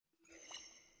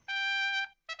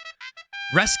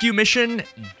Rescue mission,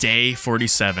 day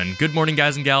 47. Good morning,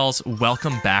 guys and gals.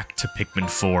 Welcome back to Pikmin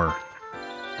 4.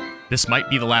 This might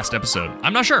be the last episode.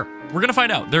 I'm not sure. We're gonna find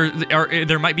out.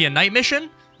 There might be a night mission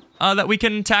that we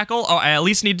can tackle. Oh, I at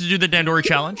least need to do the Dandori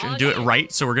challenge and do it right,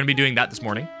 so we're gonna be doing that this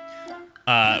morning.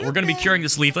 We're gonna be curing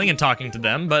this leafling and talking to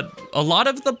them, but a lot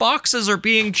of the boxes are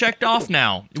being checked off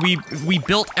now. We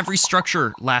built every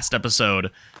structure last episode.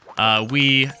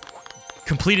 We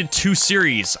completed 2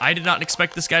 series. I did not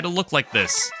expect this guy to look like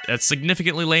this. That's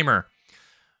significantly lamer.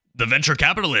 The venture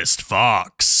capitalist,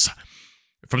 Fox,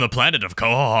 from the planet of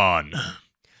Kohan,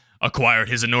 acquired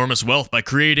his enormous wealth by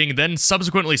creating, then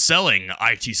subsequently selling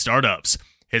IT startups.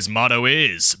 His motto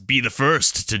is, be the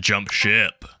first to jump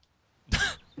ship.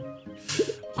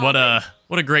 What a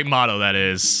great motto that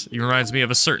is. He reminds me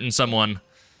of a certain someone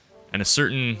and a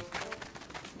certain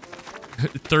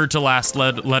third to last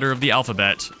letter of the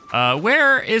alphabet.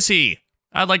 Where is he?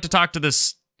 I'd like to talk to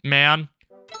this man.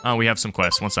 Oh, we have some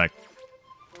quests. One sec.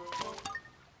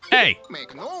 Hey!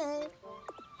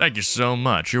 Thank you so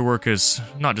much. Your work is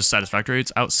not just satisfactory,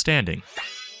 it's outstanding.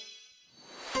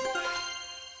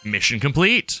 Mission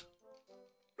complete.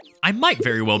 I might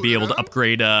very well be able to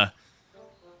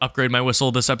upgrade my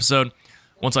whistle this episode.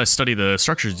 Once I study the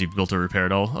structures you've built or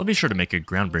repaired, I'll be sure to make a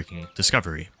groundbreaking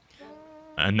discovery.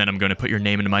 And then I'm going to put your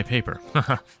name into my paper.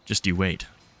 Just you wait.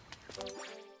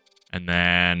 And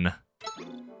then...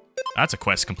 That's a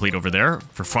quest complete over there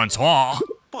for Francois.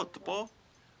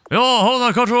 Oh, hold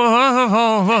on,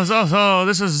 control.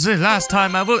 This is the last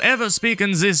time I will ever speak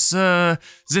in this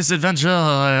adventure.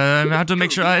 I have to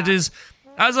make sure it is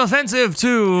as offensive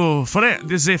to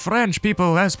the French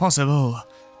people as possible.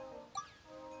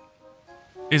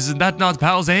 Is that not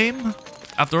Pal's aim?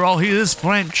 After all, he is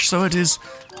French, so it is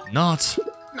not...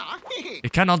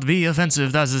 It cannot be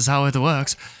offensive, that is how it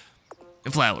works.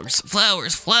 Flowers,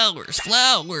 flowers, flowers,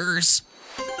 flowers.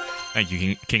 Thank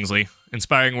you, Kingsley.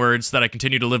 Inspiring words that I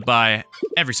continue to live by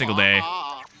every single day.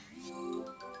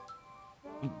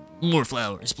 More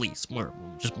flowers, please. More,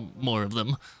 just more of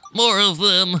them. More of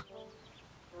them.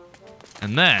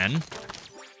 And then,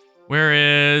 where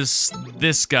is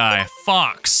this guy?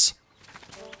 Fox.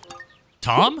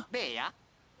 Tom?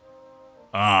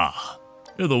 Ah,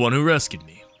 you're the one who rescued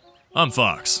me. I'm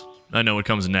Fox. I know what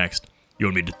comes next. You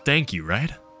want me to thank you,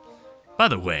 right? By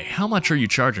the way, how much are you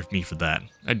charging me for that?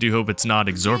 I do hope it's not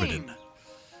exorbitant.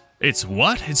 It's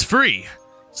what? It's free.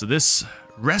 So this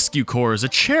Rescue Corps is a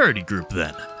charity group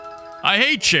then. I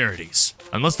hate charities.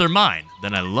 Unless they're mine,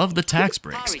 then I love the tax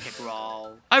breaks.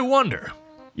 I wonder.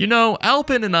 You know,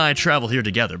 Alpin and I traveled here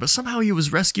together, but somehow he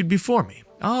was rescued before me.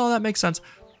 Oh, that makes sense.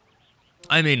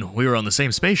 I mean, we were on the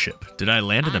same spaceship. Did I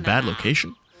land in a bad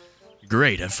location?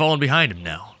 Great, I've fallen behind him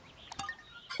now.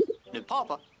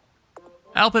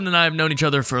 Alpin and I have known each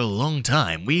other for a long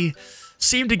time. We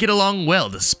seem to get along well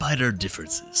despite our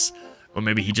differences. Or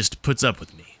maybe he just puts up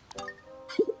with me.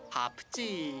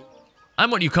 I'm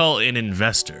what you call an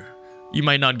investor. You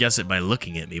might not guess it by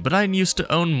looking at me, but I used to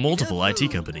own multiple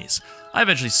IT companies. I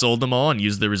eventually sold them all and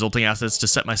used the resulting assets to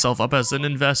set myself up as an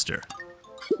investor.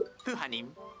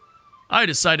 I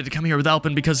decided to come here with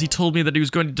Alpin because he told me that he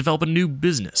was going to develop a new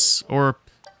business, or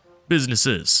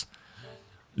businesses.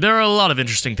 There are a lot of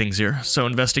interesting things here, so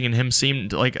investing in him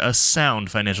seemed like a sound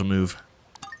financial move.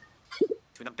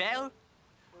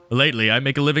 Lately, I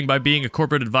make a living by being a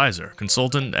corporate advisor,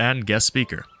 consultant, and guest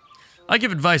speaker. I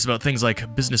give advice about things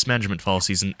like business management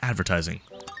policies and advertising.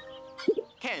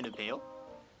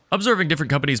 Observing different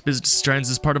companies' business trends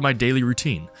is part of my daily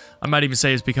routine. I might even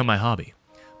say it's become my hobby.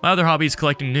 My other hobby is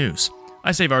collecting news.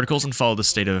 I save articles and follow the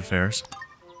state of affairs.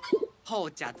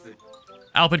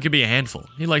 Alpin can be a handful.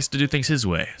 He likes to do things his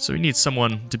way, so he needs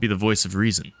someone to be the voice of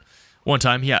reason. One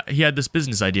time, he had this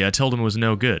business idea I told him it was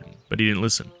no good, but he didn't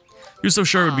listen. He was so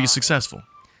sure it would be successful.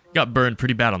 He got burned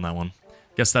pretty bad on that one.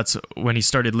 Guess that's when he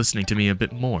started listening to me a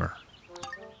bit more.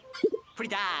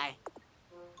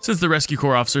 Since the Rescue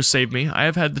Corps officers saved me, I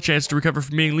have had the chance to recover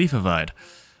from being leafified.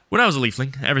 When I was a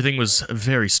leafling, everything was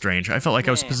very strange. I felt like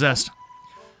I was possessed.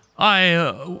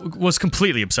 I was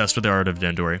completely obsessed with the art of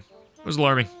Dandori. It was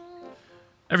alarming.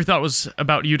 Every thought was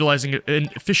about utilizing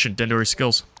efficient Dandori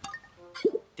skills.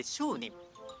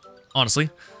 Honestly,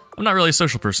 I'm not really a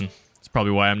social person. It's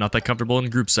probably why I'm not that comfortable in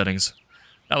group settings.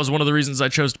 That was one of the reasons I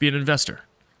chose to be an investor.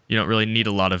 You don't really need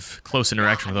a lot of close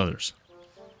interaction with others.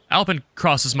 Alpin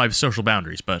crosses my social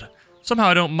boundaries, but somehow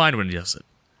I don't mind when he does it.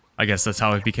 I guess that's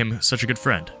how I became such a good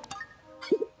friend.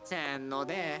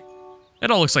 It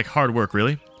all looks like hard work,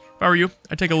 really. If I were you,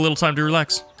 I'd take a little time to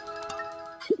relax.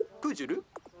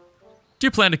 Do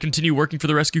you plan to continue working for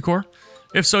the Rescue Corps?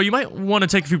 If so, you might want to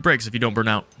take a few breaks if you don't burn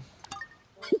out.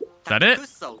 That it?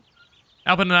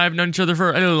 Alpin and I have known each other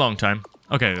for a long time.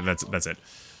 Okay, that's it.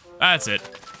 That's it.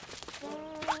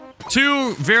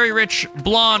 2 very rich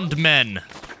blonde men.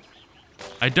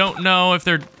 I don't know if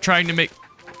they're trying to make...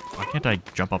 Why can't I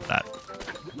jump up that?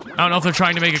 I don't know if they're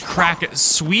trying to make a crack at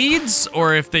Swedes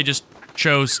or if they just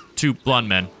chose 2 blonde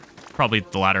men. Probably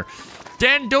the latter.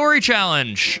 Dandori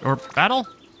challenge. Or battle?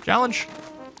 Challenge?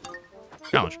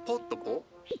 Challenge.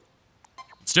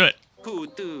 Let's do it.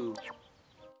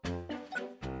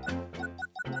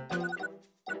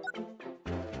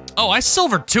 Oh, I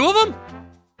silvered 2 of them?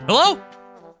 Hello?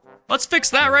 Let's fix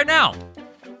that right now.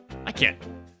 I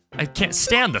can't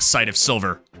stand the sight of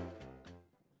silver.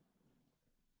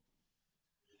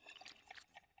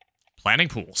 Planning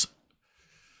pools.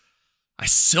 I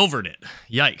silvered it.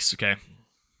 Yikes, okay.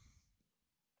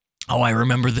 Oh, I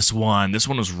remember this one. This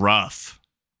one was rough.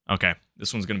 Okay,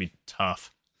 this one's gonna be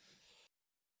tough.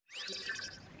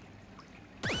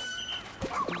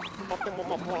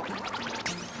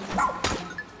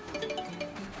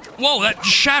 Whoa, that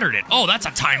shattered it. Oh, that's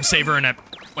a time saver and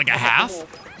like a half?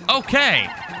 Okay.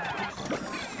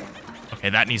 Okay,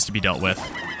 that needs to be dealt with.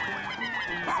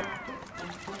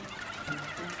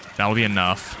 That'll be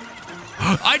enough.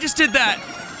 I just did that.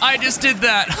 I just did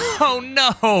that. Oh,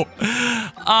 no.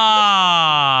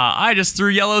 I just threw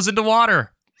yellows into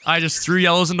water.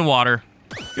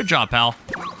 Good job, pal.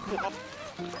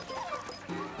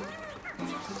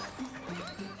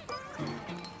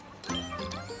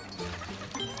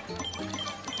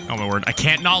 Oh, my word. I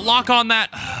can't not lock on that.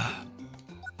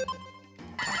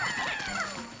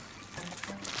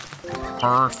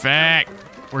 Perfect.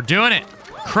 We're doing it.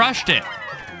 Crushed it.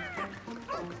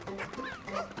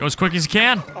 Go as quick as you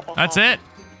can. That's it.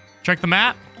 Check the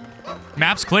map.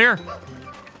 Map's clear.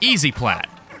 Easy plat.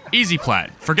 Easy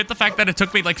plat. Forget the fact that it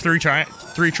took me like 3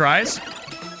 tries.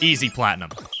 Easy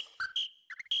platinum.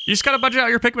 You just gotta budget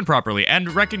out your Pikmin properly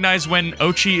and recognize when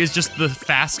Ochi is just the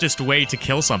fastest way to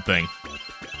kill something.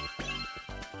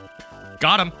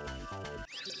 Got him.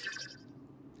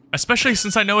 Especially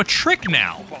since I know a trick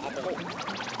now.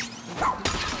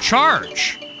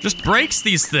 Charge. Just breaks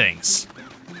these things.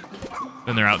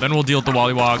 Then they're out. Then we'll deal with the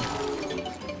Wollywog.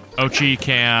 Ochi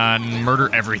can murder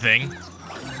everything.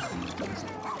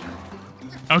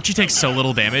 Ochi takes so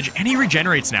little damage, and he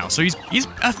regenerates now, so he's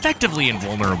effectively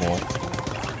invulnerable.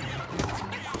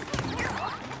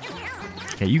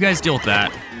 Okay, you guys deal with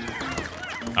that.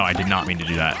 Oh, I did not mean to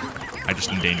do that. I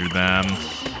just endangered them.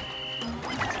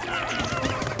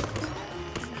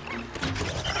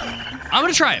 I'm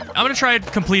gonna try it. I'm gonna try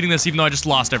completing this even though I just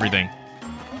lost everything.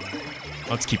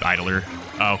 Let's keep Idler.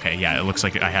 Oh, okay, yeah, it looks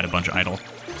like I had a bunch of idle.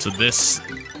 So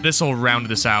this'll round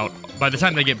this out. By the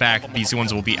time they get back, these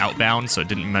ones will be outbound, so it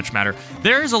didn't much matter.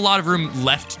 There's a lot of room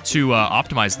left to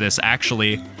optimize this,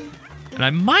 actually. And I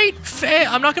might fail.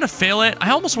 I'm not gonna fail it.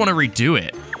 I almost want to redo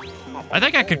it. I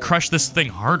think I could crush this thing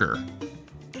harder.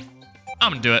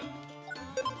 I'm gonna do it.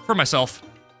 For myself.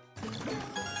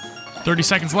 30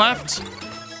 seconds left.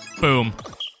 Boom.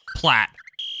 Plat.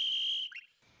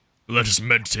 Let us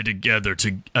meditate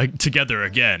together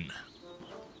again.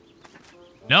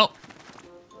 Nope.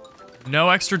 No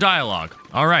extra dialogue.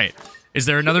 All right. Is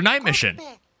there another night mission?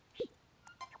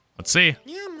 Let's see.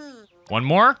 One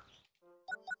more?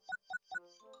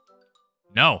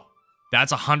 No.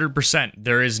 That's 100%.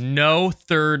 There is no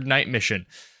third night mission.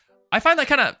 I find that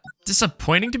kind of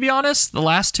disappointing, to be honest. The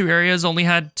last 2 areas only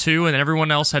had 2 and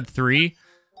everyone else had 3.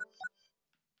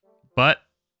 But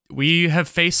we have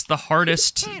faced the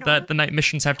hardest that the night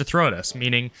missions have to throw at us,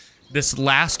 meaning this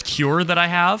last cure that I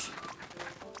have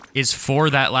is for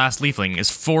that last leafling, is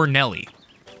for Nelly.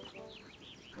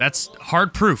 That's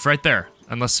hard proof right there.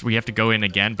 Unless we have to go in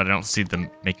again, but I don't see them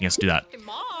making us do that.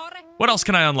 What else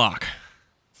can I unlock?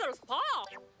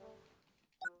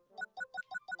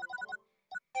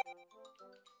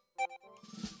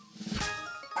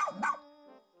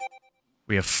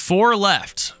 We have 4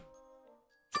 left.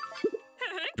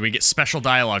 Do we get special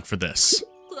dialogue for this?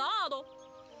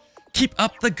 Keep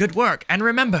up the good work, and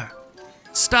remember,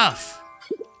 stuff.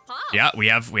 Yeah, we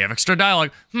have extra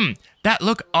dialogue. That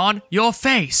look on your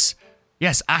face.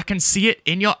 Yes, I can see it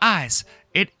in your eyes.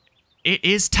 It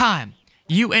is time.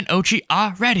 You and Ochi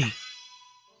are ready.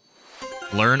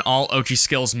 Learn all Ochi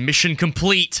skills. Mission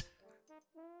complete.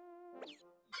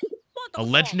 A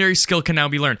legendary skill can now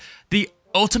be learned. The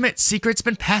ultimate secret's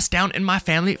been passed down in my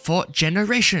family for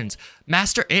generations.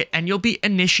 Master it and you'll be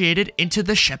initiated into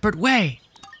the Shepherd Way.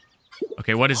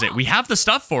 Okay, what is it? We have the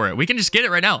stuff for it. We can just get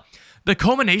it right now. The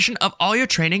culmination of all your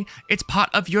training, it's part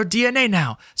of your DNA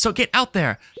now. So get out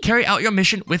there. Carry out your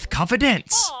mission with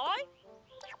confidence.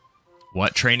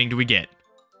 What training do we get?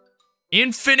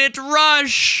 Infinite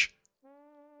Rush!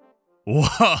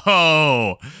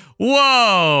 Whoa!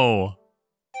 Whoa!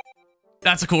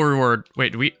 That's a cool reward.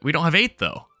 Wait, we don't have 8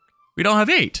 though. We don't have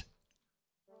 8.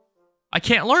 I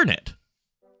can't learn it.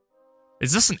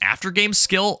 Is this an after game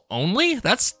skill only?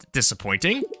 That's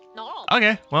disappointing. No.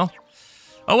 Okay, well.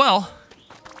 Oh well.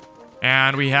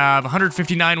 And we have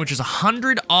 159, which is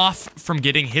 100 off from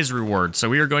getting his reward. So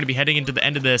we are going to be heading into the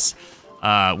end of this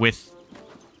with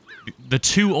the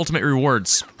 2 ultimate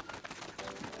rewards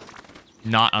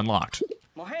not unlocked.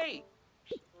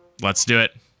 Let's do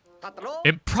it.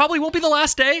 It probably won't be the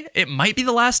last day. It might be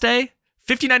the last day.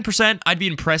 59%. I'd be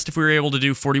impressed if we were able to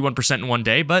do 41% in one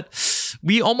day, but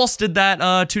we almost did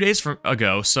that 2 days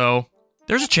ago, so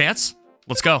there's a chance.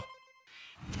 Let's go.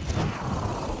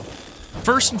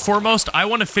 First and foremost, I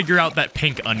want to figure out that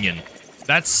pink onion.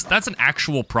 That's an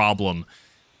actual problem.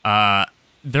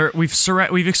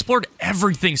 We've explored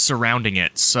everything surrounding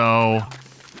it, so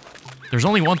there's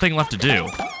only one thing left to do.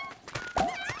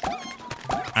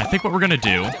 I think what we're gonna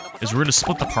do is we're gonna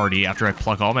split the party after I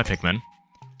pluck all my Pikmin.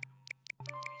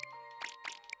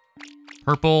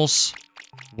 Purples,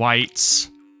 whites,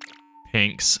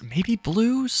 pinks, maybe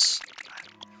blues?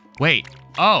 Wait.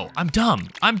 Oh, I'm dumb.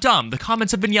 I'm dumb. The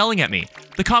comments have been yelling at me.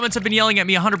 The comments have been yelling at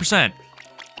me 100%.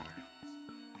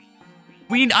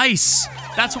 We need ice.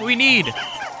 That's what we need.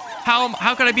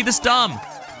 How could I be this dumb?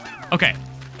 Okay.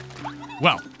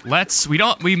 Well,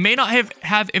 we may not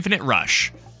have infinite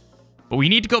rush, but we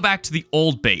need to go back to the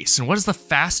old base. And what is the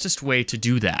fastest way to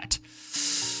do that?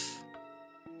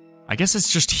 I guess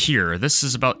it's just here. This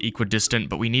is about equidistant,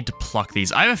 but we need to pluck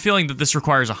these. I have a feeling that this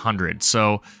requires 100,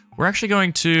 so we're actually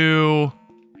going to...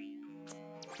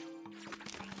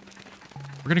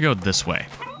 We're gonna go this way.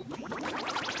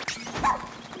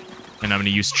 And I'm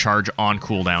gonna use charge on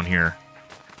cooldown here.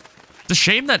 It's a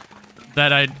shame that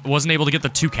I wasn't able to get the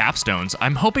 2 capstones.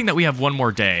 I'm hoping that we have one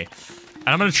more day. And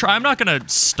I'm gonna try, I'm not gonna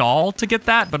stall to get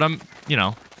that, but you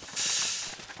know.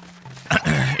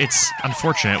 It's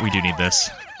unfortunate, we do need this.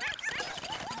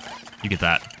 You get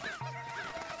that.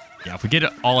 Yeah, if we get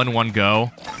it all in one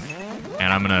go,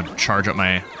 and I'm gonna charge up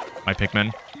my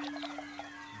Pikmin,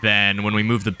 then when we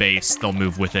move the base, they'll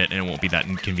move with it, and it won't be that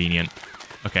inconvenient.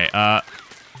 Okay,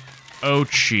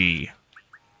 Ochi.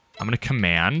 I'm gonna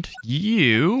command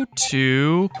you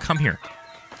to come here.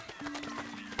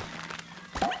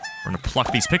 We're gonna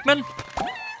pluck these Pikmin.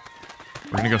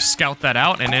 We're gonna go scout that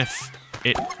out, and if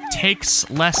it takes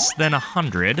less than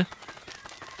 100,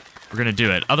 we're gonna do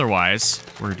it. Otherwise,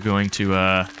 we're going to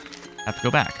have to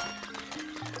go back.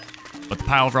 But the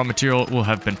pile of raw material will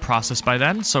have been processed by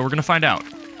then, so we're gonna find out.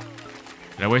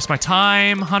 Did I waste my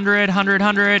time? 100, 100,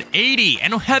 100, 80,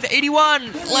 and we'll have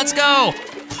 81. Let's go.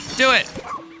 Do it.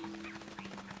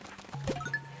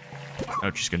 Oh,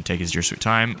 she's gonna take his dear sweet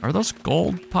time. Are those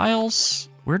gold piles?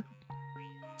 When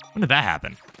did that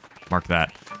happen? Mark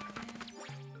that.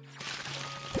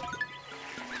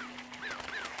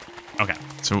 Okay,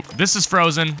 so this is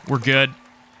frozen. We're good.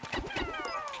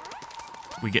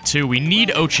 We get 2. We need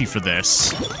Ochi for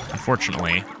this,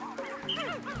 unfortunately.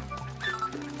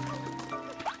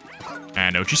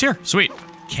 And Ochi's here. Sweet.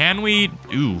 Can we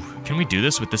do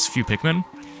this with this few Pikmin?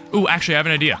 Ooh, actually, I have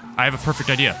an idea. I have a perfect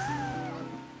idea.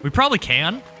 We probably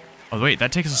can. Oh, wait,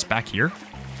 that takes us back here?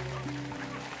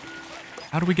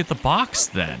 How do we get the box,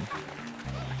 then?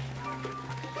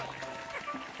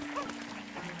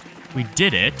 We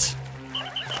did it.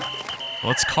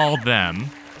 Let's call them.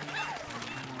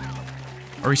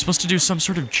 Are we supposed to do some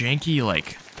sort of janky,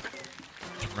 like,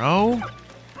 throw?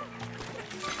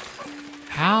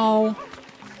 How?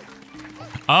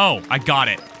 Oh, I got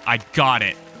it. I got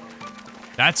it.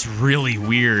 That's really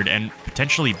weird, and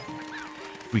potentially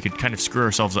we could kind of screw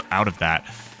ourselves out of that.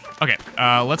 Okay,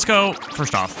 let's go.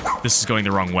 First off, this is going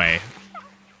the wrong way.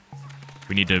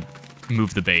 We need to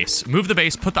move the base. Move the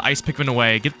base, put the ice Pikmin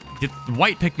away, get the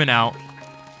white Pikmin out.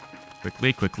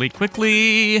 Quickly, quickly,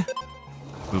 quickly.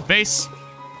 Move base.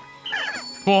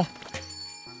 Cool.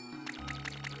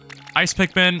 Ice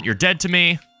Pikmin, you're dead to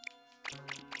me.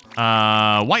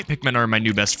 White Pikmin are my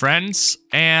new best friends.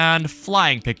 And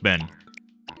flying Pikmin.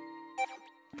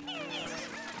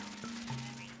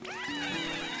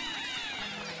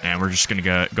 And we're just gonna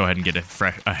go ahead and get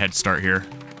a head start here.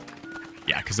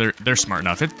 Yeah, because they're smart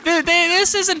enough.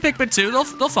 This isn't Pikmin 2.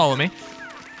 They'll follow me.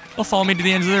 They'll follow me to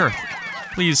the ends of the earth.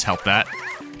 Please help that,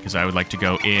 because I would like to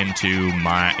go into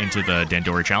the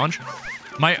Dandori challenge.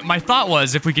 My thought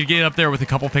was if we could get up there with a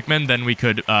couple Pikmin, then we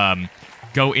could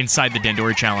go inside the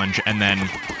Dandori challenge and then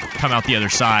come out the other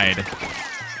side,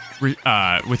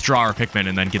 withdraw our Pikmin,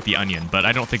 and then get the onion. But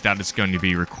I don't think that is going to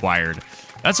be required.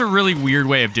 That's a really weird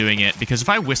way of doing it, because if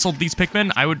I whistled these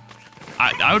Pikmin, I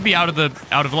would be out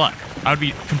of luck. I would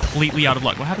be completely out of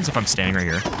luck. What happens if I'm standing right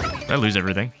here? Did I lose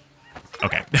everything?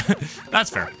 Okay, that's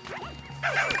fair.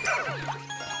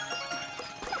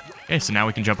 Okay, so now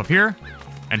we can jump up here.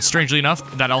 And strangely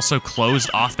enough, that also closed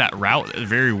off that route. A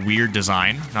very weird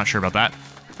design. Not sure about that.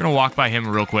 We're gonna walk by him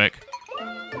real quick.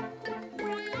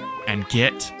 And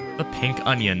get the pink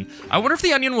onion. I wonder if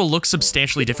the onion will look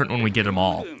substantially different when we get them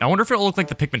all. I wonder if it'll look like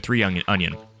the Pikmin 3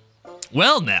 onion.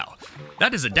 Well now,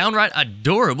 that is a downright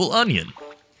adorable onion.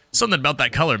 Something about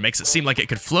that color makes it seem like it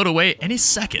could float away any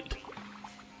second.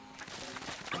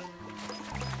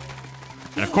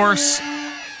 And of course,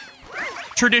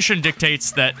 tradition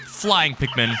dictates that flying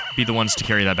Pikmin be the ones to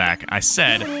carry that back. I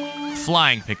said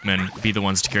flying Pikmin be the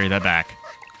ones to carry that back.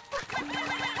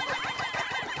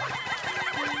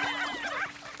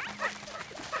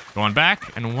 Go on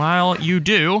back, and while you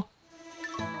do...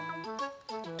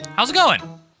 How's it going?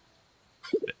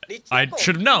 I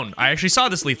should have known. I actually saw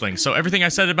this leafling, so everything I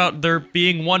said about there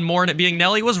being one more and it being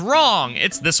Nelly was wrong.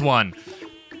 It's this one.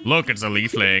 Look, it's a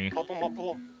leafling.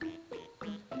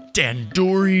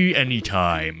 Dandori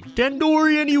anytime.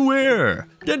 Dandori anywhere.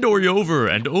 Dandori over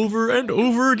and over and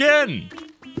over again.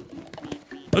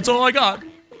 That's all I got.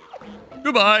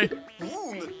 Goodbye.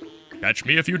 Catch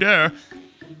me if you dare.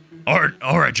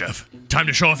 All right, Jeff. Time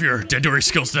to show off your Dandori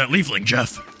skills to that leafling,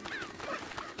 Jeff.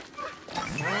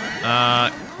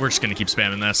 We're just gonna keep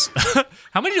spamming this.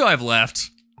 How many do I have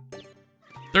left?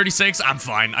 36? I'm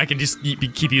fine. I can just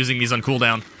keep using these on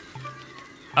cooldown.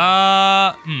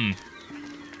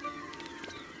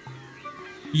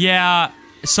 Yeah,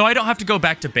 so I don't have to go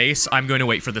back to base. I'm going to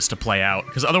wait for this to play out,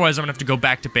 because otherwise I'm gonna have to go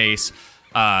back to base,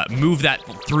 move that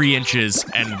 3 inches,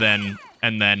 and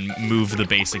then move the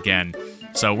base again.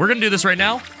 So we're gonna do this right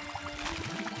now.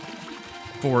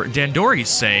 For Dandori's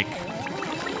sake.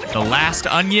 The last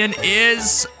onion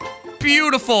is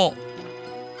beautiful.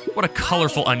 What a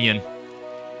colorful onion.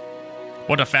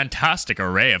 What a fantastic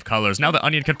array of colors. Now the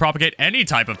onion can propagate any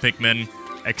type of Pikmin,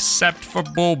 except for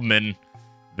Bulbmin.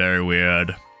 Very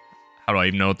weird. How do I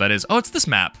even know what that is? Oh, it's this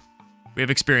map. We have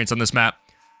experience on this map.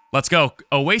 Let's go.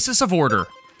 Oasis of Order.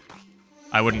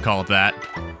 I wouldn't call it that.